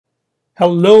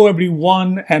Hello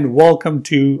everyone and welcome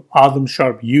to Azam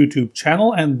Sharp YouTube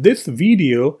channel, and this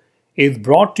video is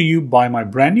brought to you by my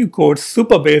brand new course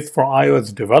Supabase for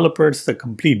iOS developers, the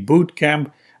complete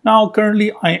bootcamp. Now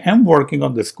currently I am working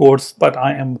on this course, but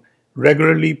I am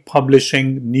regularly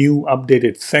publishing new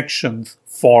updated sections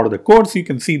for the course. You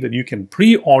can see that you can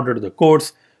pre-order the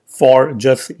course for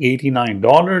just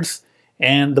 $89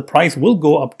 and the price will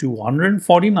go up to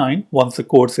 $149 once the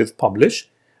course is published.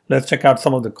 Let's check out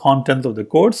some of the contents of the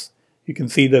course. You can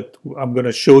see that I'm going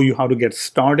to show you how to get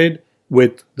started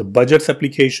with the budgets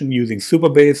application using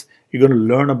Supabase. You're going to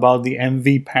learn about the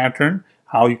MV pattern,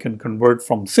 how you can convert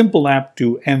from simple app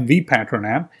to MV pattern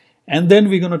app. And then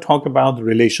we're going to talk about the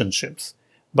relationships.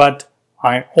 But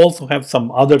I also have some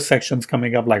other sections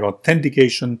coming up like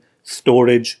authentication,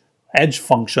 storage, edge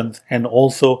functions, and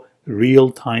also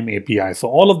real-time API. So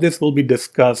all of this will be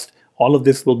discussed. All of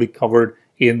this will be covered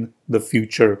in the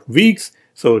future weeks.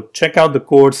 So check out the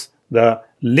course. The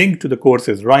link to the course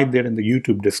is right there in the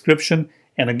YouTube description.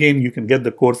 And again, you can get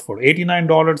the course for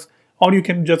 $89 or you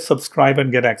can just subscribe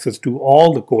and get access to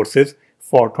all the courses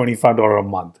for $25 a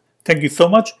month. Thank you so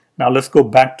much. Now let's go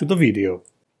back to the video.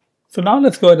 So now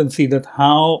let's go ahead and see that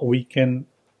how we can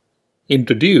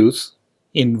introduce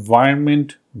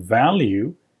environment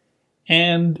value,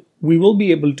 and we will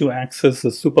be able to access the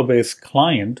Supabase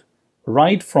client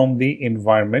right from the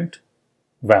environment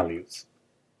values.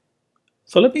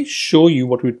 So let me show you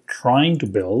what we're trying to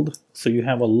build so you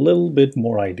have a little bit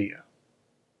more idea.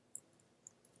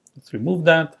 Let's remove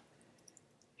that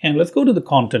and let's go to the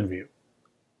content view.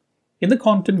 In the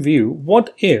content view,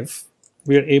 what if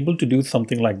we are able to do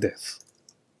something like this?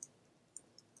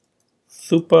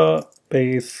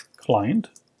 Supabase client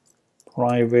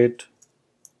private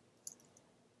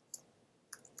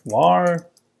var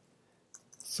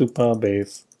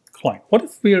Supabase client. What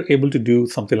if we are able to do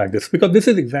something like this? Because this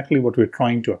is exactly what we're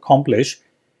trying to accomplish,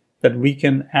 that we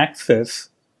can access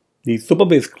the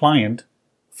Supabase client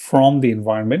from the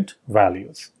environment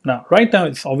values. Now, right now,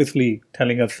 it's obviously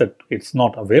telling us that it's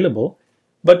not available,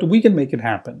 but we can make it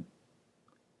happen.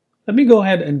 Let me go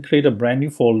ahead and create a brand new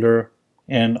folder,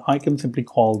 and I can simply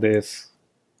call this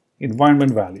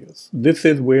environment values. This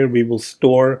is where we will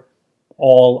store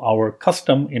all our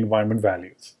custom environment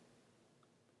values.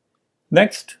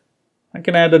 Next, I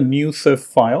can add a new Swift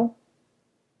file.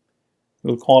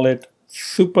 We'll call it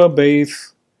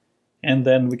Supabase, and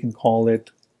then we can call it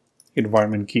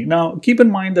environment key. Now, keep in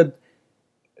mind that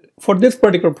for this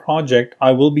particular project,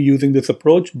 I will be using this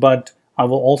approach, but I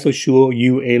will also show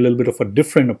you a little bit of a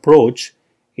different approach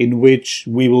in which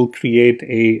we will create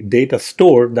a data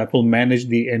store that will manage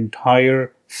the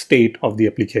entire state of the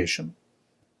application.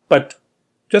 But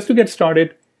just to get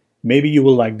started, maybe you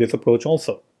will like this approach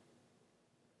also.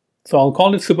 So I'll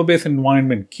call it Supabase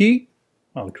environment key.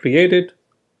 I'll create it.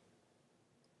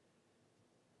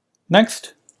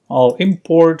 Next, I'll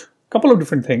import a couple of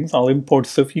different things. I'll import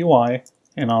SwiftUI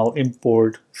and I'll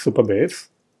import Supabase.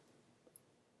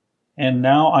 And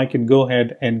now I can go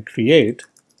ahead and create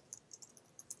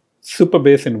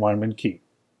Supabase environment key.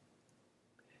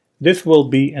 This will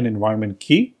be an environment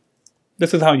key.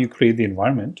 This is how you create the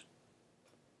environment.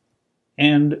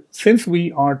 And since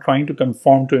we are trying to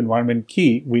conform to environment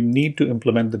key, we need to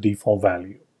implement the default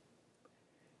value.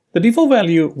 The default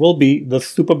value will be the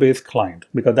Supabase client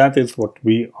because that is what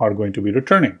we are going to be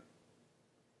returning.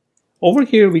 Over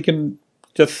here, we can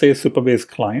just say Supabase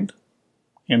client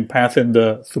and pass in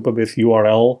the Supabase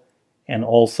URL and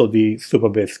also the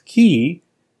Supabase key,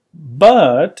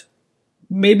 but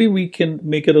maybe we can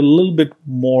make it a little bit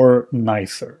more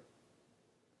nicer.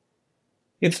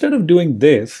 Instead of doing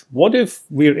this, what if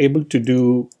we're able to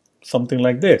do something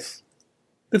like this?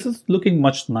 This is looking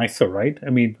much nicer, right? I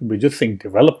mean, we're just saying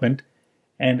development,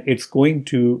 and it's going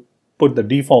to put the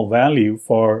default value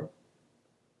for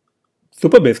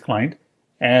Supabase client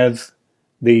as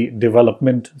the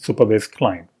development Supabase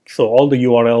client. So all the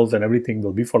URLs and everything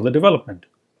will be for the development.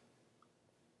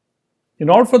 In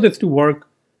order for this to work,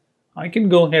 I can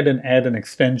go ahead and add an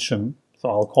extension. So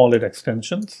I'll call it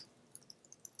extensions.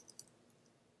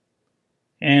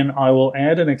 And I will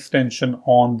add an extension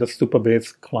on the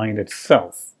Supabase client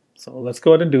itself. So let's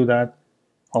go ahead and do that.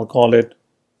 I'll call it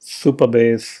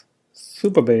Supabase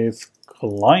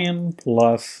client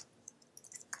plus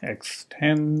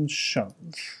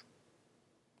extensions.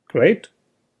 Great.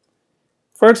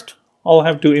 First, I'll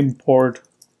have to import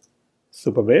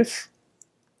Supabase.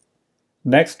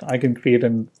 Next, I can create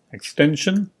an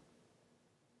extension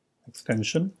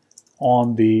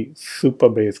on the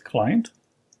Supabase client.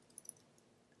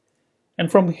 And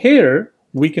from here,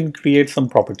 we can create some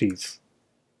properties.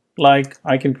 Like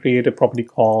I can create a property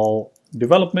called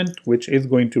development, which is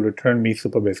going to return me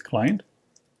Supabase Client.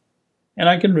 And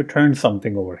I can return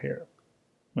something over here.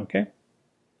 Okay.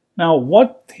 Now,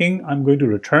 what thing I'm going to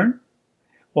return?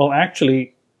 Well,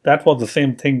 actually, that was the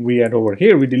same thing we had over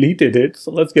here. We deleted it.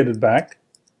 So let's get it back.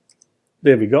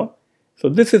 There we go. So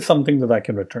this is something that I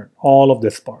can return, all of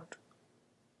this part.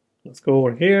 Let's go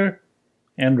over here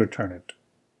and return it.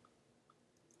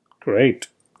 Great.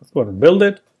 Let's go ahead and build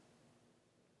it.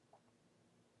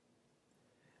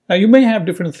 Now you may have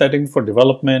different settings for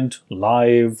development,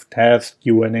 live, test,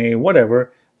 Q&A,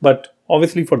 whatever, but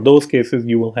obviously for those cases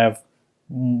you will have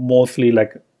mostly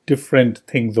like different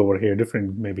things over here,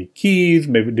 different maybe keys,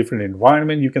 maybe different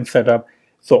environment you can set up.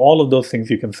 So all of those things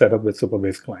you can set up with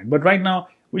Supabase Client. But right now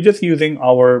we're just using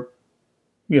our,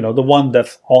 the one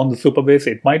that's on the Supabase.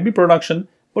 It might be production,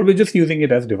 but we're just using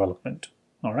it as development.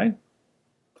 All right.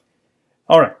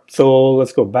 All right, so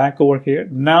let's go back over here.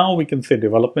 Now we can say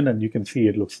development, and you can see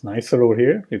it looks nicer over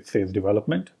here. It says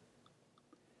development.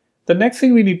 The next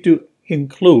thing we need to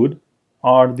include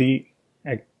are the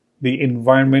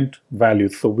environment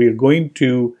values. So we're going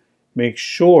to make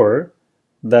sure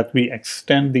that we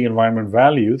extend the environment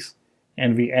values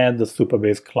and we add the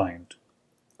Supabase Client.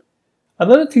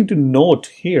 Another thing to note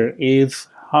here is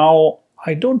how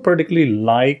I don't particularly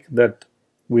like that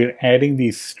we're adding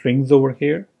these strings over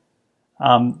here.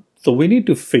 So we need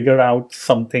to figure out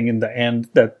something in the end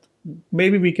that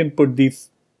maybe we can put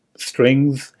these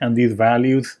strings and these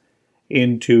values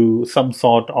into some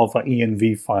sort of an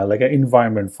env file, like an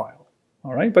environment file.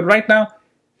 All right, but right now,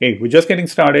 hey, we're just getting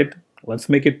started. Let's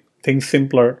make things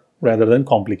simpler rather than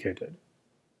complicated.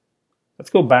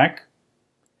 Let's go back,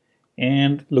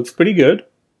 and it looks pretty good.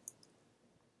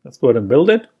 Let's go ahead and build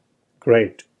it.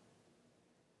 Great.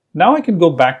 Now I can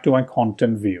go back to my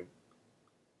content view.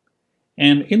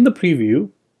 And in the preview,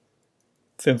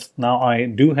 since now I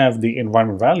do have the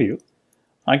environment value,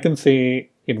 I can say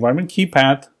environment key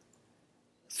path,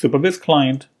 Supabase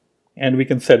Client, and we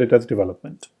can set it as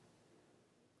development.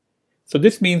 So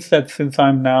this means that since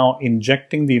I'm now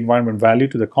injecting the environment value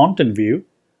to the content view,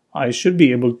 I should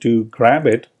be able to grab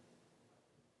it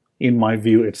in my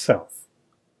view itself.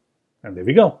 And there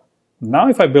we go. Now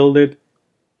if I build it,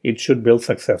 it should build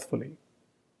successfully.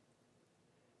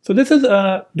 So this is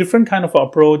a different kind of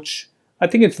approach. I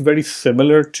think it's very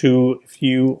similar to if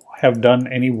you have done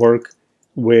any work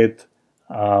with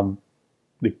the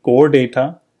core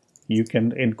data.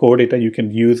 In core data, you can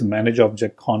use manage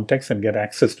object context and get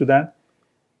access to that.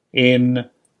 In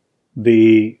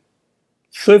the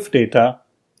Swift data,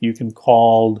 you can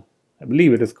call, I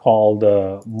believe it is called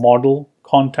model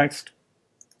context,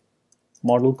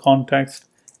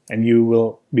 and you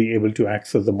will be able to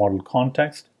access the model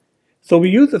context. So we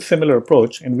use a similar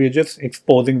approach, and we're just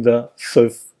exposing the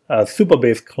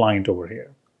Supabase Client over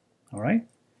here. All right.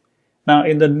 Now,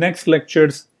 in the next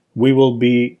lectures, we will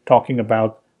be talking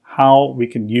about how we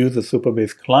can use the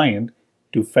Supabase Client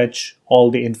to fetch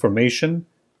all the information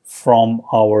from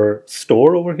our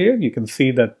store over here. You can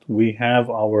see that we have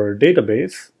our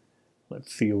database.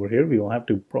 Let's see over here. We will have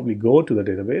to probably go to the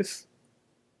database.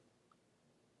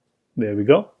 There we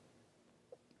go.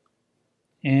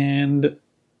 And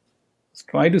let's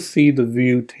try to see the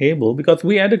view table, because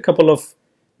we added a couple of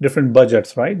different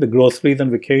budgets, right? The groceries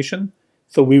and vacation.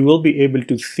 So we will be able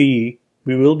to see,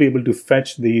 we will be able to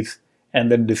fetch these and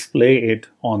then display it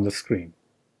on the screen.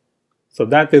 So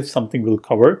that is something we'll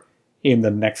cover in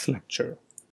the next lecture.